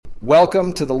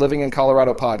Welcome to the Living in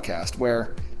Colorado podcast,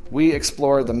 where we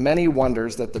explore the many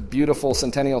wonders that the beautiful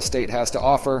Centennial State has to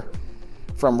offer,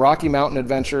 from Rocky Mountain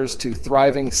adventures to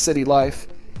thriving city life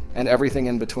and everything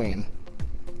in between.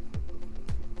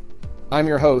 I'm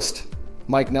your host,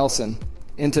 Mike Nelson.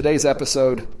 In today's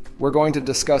episode, we're going to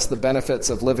discuss the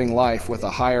benefits of living life with a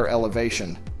higher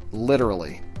elevation,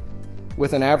 literally.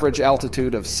 With an average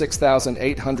altitude of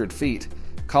 6,800 feet,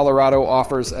 Colorado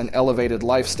offers an elevated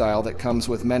lifestyle that comes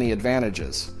with many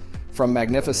advantages, from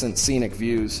magnificent scenic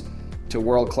views to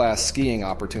world-class skiing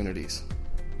opportunities.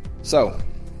 So,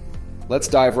 let's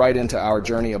dive right into our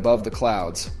journey above the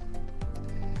clouds.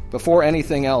 Before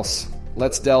anything else,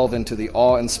 let's delve into the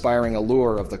awe-inspiring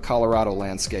allure of the Colorado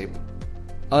landscape,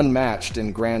 unmatched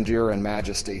in grandeur and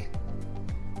majesty.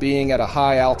 Being at a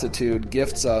high altitude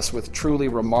gifts us with truly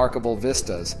remarkable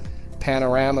vistas,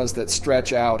 panoramas that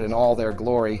stretch out in all their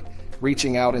glory,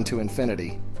 reaching out into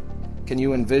infinity. Can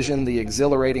you envision the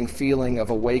exhilarating feeling of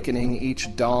awakening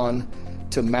each dawn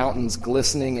to mountains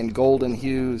glistening in golden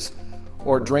hues,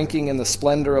 or drinking in the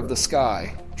splendor of the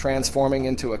sky, transforming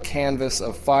into a canvas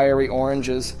of fiery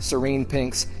oranges, serene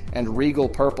pinks, and regal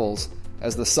purples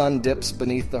as the sun dips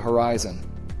beneath the horizon?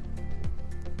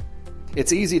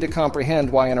 It's easy to comprehend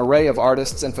why an array of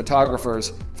artists and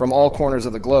photographers from all corners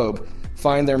of the globe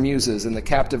find their muses in the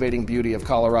captivating beauty of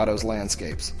Colorado's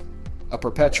landscapes, a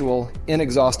perpetual,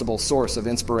 inexhaustible source of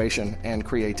inspiration and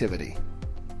creativity.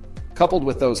 Coupled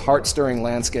with those heart-stirring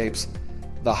landscapes,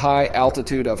 the high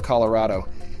altitude of Colorado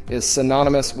is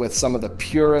synonymous with some of the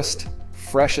purest,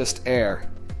 freshest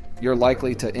air you're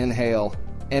likely to inhale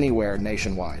anywhere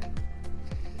nationwide.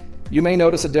 You may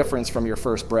notice a difference from your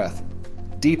first breath.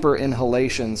 Deeper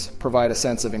inhalations provide a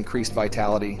sense of increased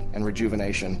vitality and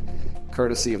rejuvenation,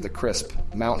 courtesy of the crisp,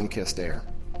 mountain-kissed air.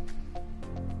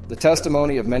 The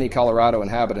testimony of many Colorado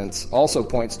inhabitants also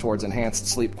points towards enhanced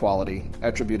sleep quality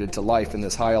attributed to life in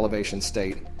this high-elevation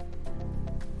state.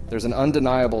 There's an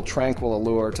undeniable tranquil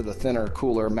allure to the thinner,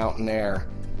 cooler mountain air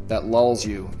that lulls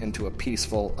you into a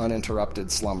peaceful, uninterrupted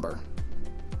slumber.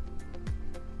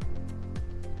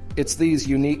 It's these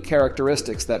unique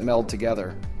characteristics that meld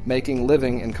together, making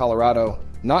living in Colorado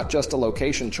not just a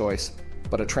location choice,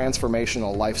 but a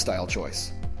transformational lifestyle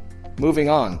choice. Moving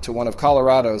on to one of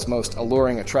Colorado's most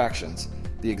alluring attractions,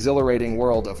 the exhilarating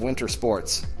world of winter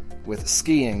sports, with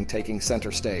skiing taking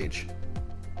center stage.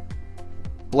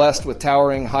 Blessed with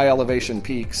towering high-elevation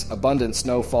peaks, abundant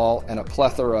snowfall, and a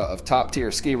plethora of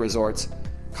top-tier ski resorts,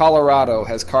 Colorado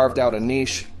has carved out a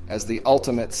niche as the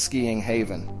ultimate skiing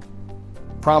haven.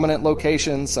 Prominent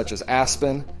locations such as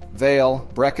Aspen, Vail,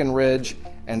 Breckenridge,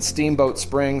 and Steamboat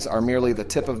Springs are merely the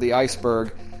tip of the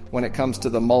iceberg when it comes to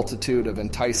the multitude of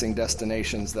enticing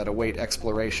destinations that await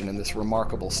exploration in this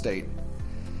remarkable state.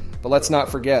 But let's not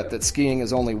forget that skiing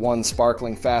is only one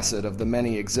sparkling facet of the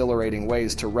many exhilarating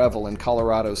ways to revel in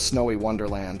Colorado's snowy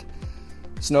wonderland.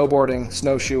 Snowboarding,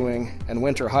 snowshoeing, and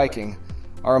winter hiking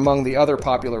are among the other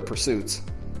popular pursuits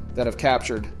that have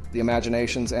captured the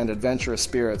imaginations and adventurous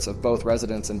spirits of both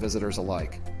residents and visitors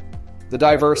alike. The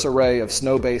diverse array of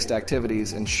snow-based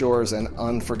activities ensures an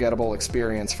unforgettable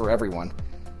experience for everyone,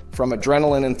 from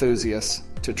adrenaline enthusiasts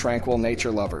to tranquil nature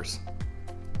lovers.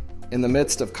 In the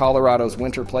midst of Colorado's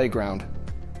winter playground,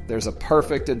 there's a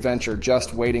perfect adventure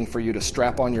just waiting for you to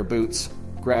strap on your boots,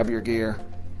 grab your gear,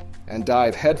 and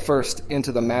dive headfirst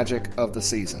into the magic of the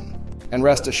season. And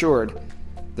rest assured,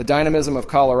 the dynamism of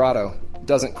Colorado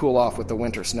doesn't cool off with the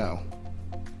winter snow.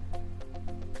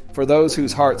 For those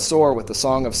whose hearts soar with the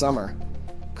song of summer,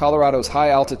 Colorado's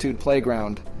high-altitude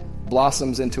playground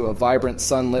blossoms into a vibrant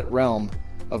sunlit realm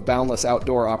of boundless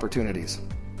outdoor opportunities.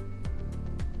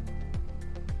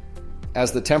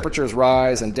 As the temperatures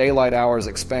rise and daylight hours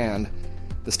expand,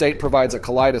 the state provides a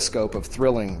kaleidoscope of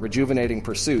thrilling, rejuvenating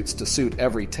pursuits to suit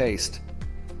every taste.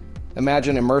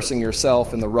 Imagine immersing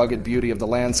yourself in the rugged beauty of the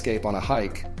landscape on a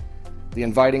hike, the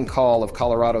inviting call of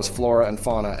Colorado's flora and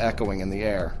fauna echoing in the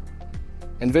air.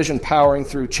 Envision powering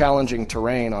through challenging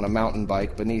terrain on a mountain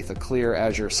bike beneath a clear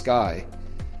azure sky,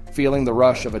 feeling the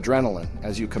rush of adrenaline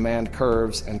as you command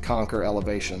curves and conquer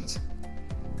elevations.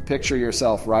 Picture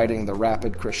yourself riding the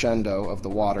rapid crescendo of the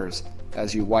waters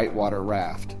as you whitewater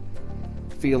raft,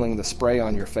 feeling the spray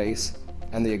on your face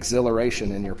and the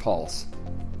exhilaration in your pulse.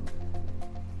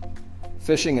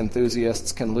 Fishing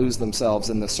enthusiasts can lose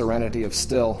themselves in the serenity of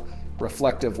still,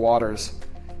 reflective waters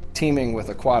teeming with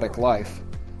aquatic life,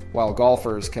 while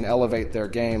golfers can elevate their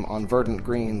game on verdant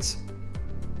greens,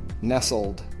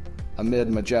 nestled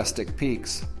amid majestic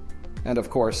peaks. And of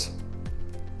course,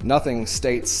 nothing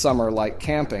states summer like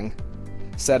camping,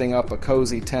 setting up a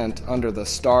cozy tent under the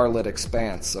starlit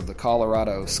expanse of the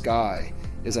Colorado sky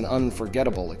is an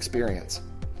unforgettable experience.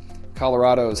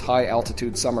 Colorado's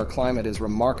high-altitude summer climate is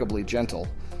remarkably gentle,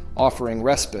 offering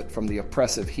respite from the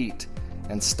oppressive heat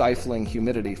and stifling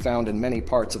humidity found in many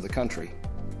parts of the country.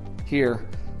 Here,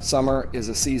 summer is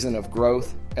a season of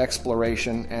growth,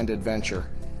 exploration, and adventure,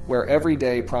 where every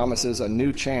day promises a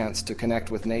new chance to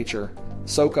connect with nature,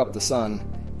 soak up the sun,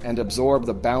 and absorb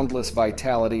the boundless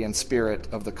vitality and spirit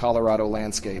of the Colorado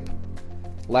landscape.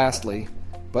 Lastly,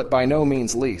 but by no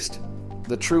means least,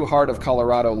 the true heart of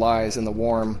Colorado lies in the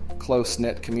warm,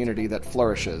 close-knit community that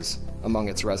flourishes among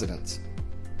its residents.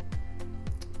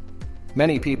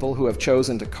 Many people who have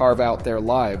chosen to carve out their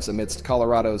lives amidst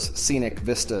Colorado's scenic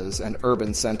vistas and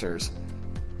urban centers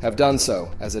have done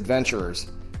so as adventurers,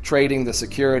 trading the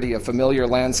security of familiar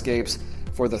landscapes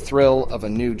for the thrill of a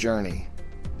new journey.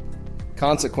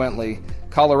 Consequently,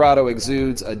 Colorado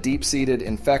exudes a deep-seated,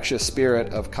 infectious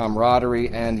spirit of camaraderie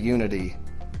and unity,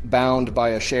 bound by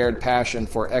a shared passion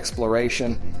for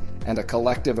exploration and a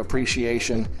collective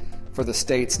appreciation for the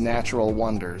state's natural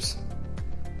wonders.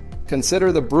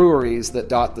 Consider the breweries that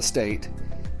dot the state,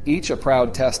 each a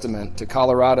proud testament to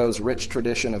Colorado's rich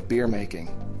tradition of beer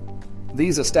making.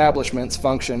 These establishments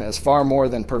function as far more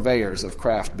than purveyors of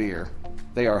craft beer.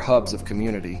 They are hubs of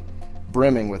community,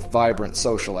 brimming with vibrant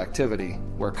social activity,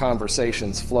 where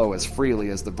conversations flow as freely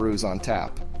as the brews on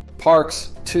tap.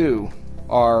 Parks, too,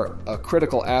 are a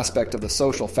critical aspect of the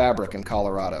social fabric in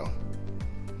Colorado.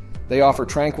 They offer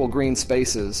tranquil green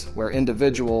spaces where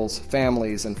individuals,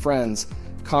 families, and friends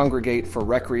congregate for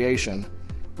recreation,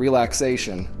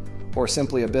 relaxation, or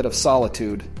simply a bit of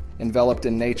solitude enveloped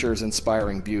in nature's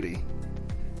inspiring beauty.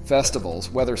 Festivals,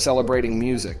 whether celebrating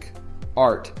music,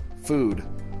 art, food,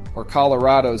 or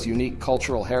Colorado's unique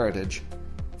cultural heritage,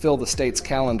 fill the state's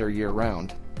calendar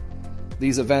year-round.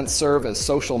 These events serve as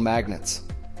social magnets,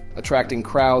 attracting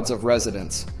crowds of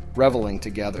residents reveling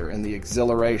together in the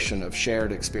exhilaration of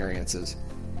shared experiences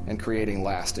and creating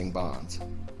lasting bonds.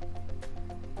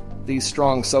 These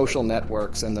strong social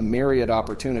networks and the myriad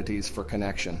opportunities for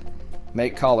connection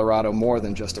make Colorado more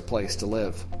than just a place to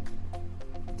live.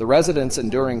 The residents'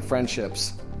 enduring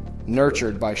friendships,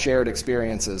 nurtured by shared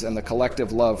experiences and the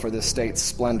collective love for this state's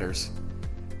splendors,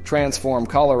 transform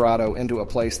Colorado into a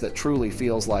place that truly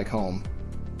feels like home.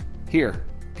 Here,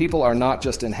 people are not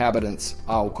just inhabitants,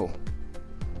 auko.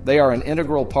 They are an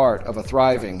integral part of a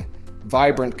thriving,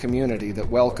 vibrant community that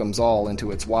welcomes all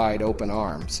into its wide open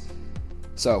arms.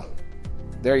 So,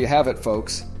 there you have it,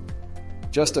 folks.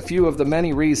 Just a few of the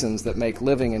many reasons that make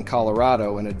living in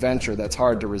Colorado an adventure that's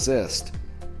hard to resist.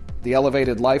 The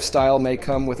elevated lifestyle may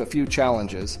come with a few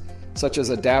challenges, such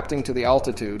as adapting to the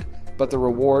altitude, but the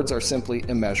rewards are simply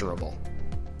immeasurable.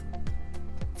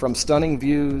 From stunning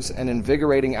views and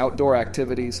invigorating outdoor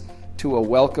activities to a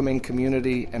welcoming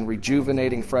community and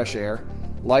rejuvenating fresh air,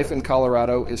 life in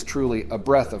Colorado is truly a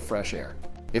breath of fresh air.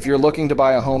 If you're looking to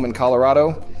buy a home in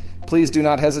Colorado, please do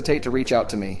not hesitate to reach out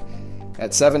to me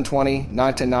at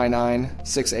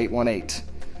 720-999-6818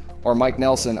 or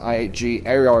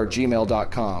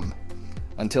MikeNelsonIHG@gmail.com.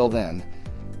 Until then,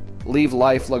 live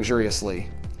life luxuriously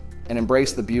and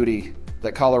embrace the beauty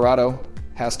that Colorado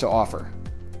has to offer.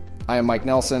 I am Mike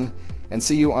Nelson, and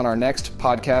see you on our next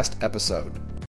podcast episode.